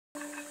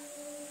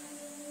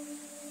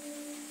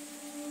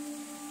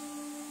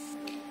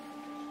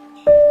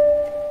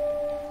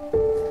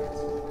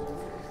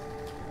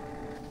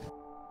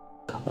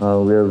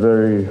We are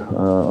very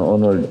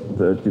honored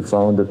that you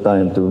found the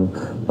time to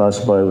pass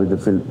by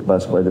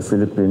the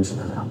Philippines.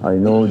 I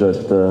know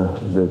that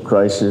the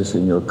crisis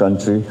in your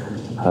country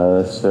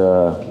has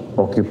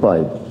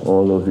occupied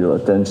all of your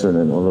attention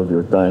and all of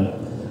your time,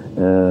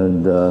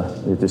 and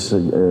it is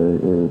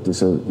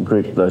a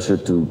great pleasure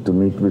to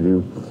meet with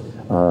you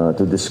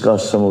to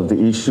discuss some of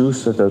the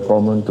issues that are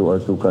common to our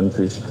two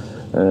countries,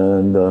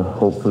 and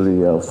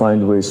hopefully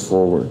find ways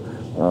forward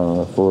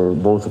for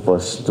both of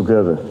us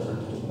together.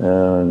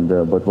 And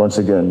but once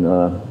again,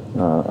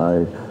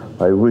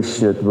 I wish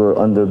that we're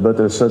under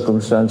better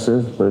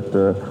circumstances, but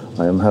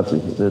I am happy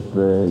that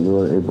you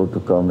were able to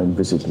come and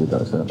visit with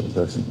us,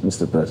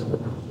 Mr.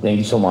 President. Thank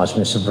you so much,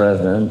 Mr.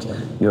 President.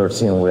 Your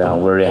team, we are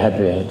very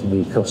happy to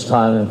be first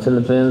time in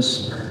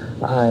Philippines.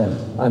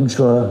 I'm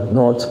sure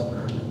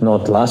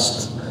not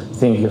last.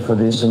 Thank you for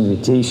this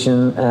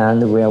invitation,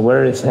 and we are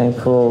very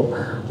thankful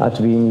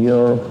to be in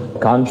your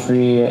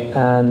country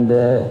and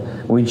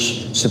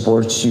which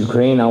supports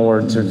Ukraine,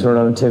 our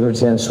territorial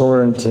integrity and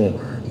sovereignty.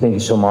 Thank you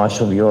so much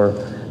for your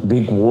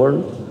big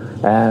word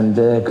and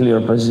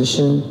clear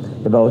position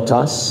about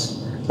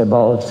us,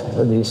 about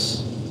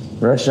this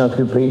Russian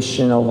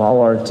occupation of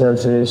our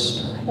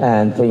territories,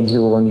 and thank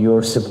you on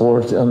your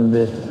support on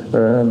the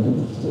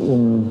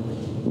in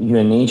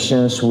UN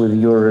nations with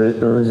your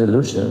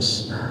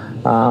resolutions.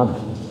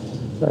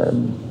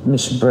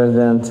 Mr.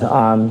 President,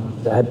 I'm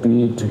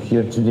happy to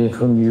hear today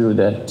from you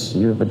that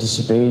you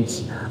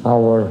participate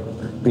our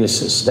peace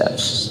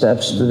steps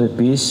to the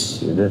peace.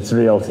 That's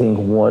real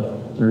thing. What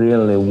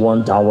really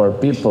want our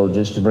people,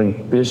 just to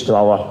bring peace to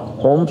our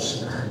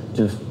homes.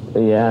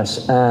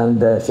 Yes, and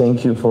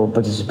thank you for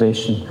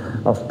participation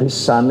of Peace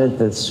Summit.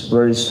 That's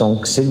very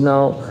strong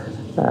signal.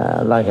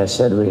 Like I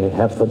said, we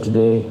have for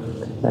today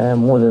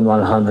more than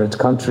 100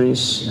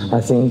 countries.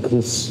 I think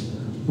it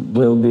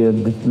will be a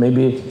bit,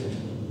 maybe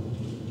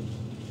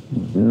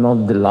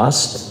not the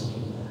last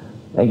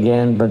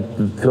again, but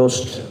the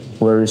first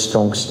very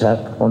strong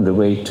step on the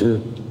way to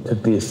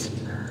peace.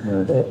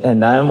 Yes.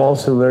 And I'm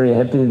also very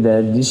happy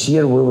that this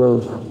year we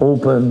will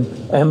open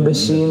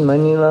embassy in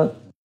Manila.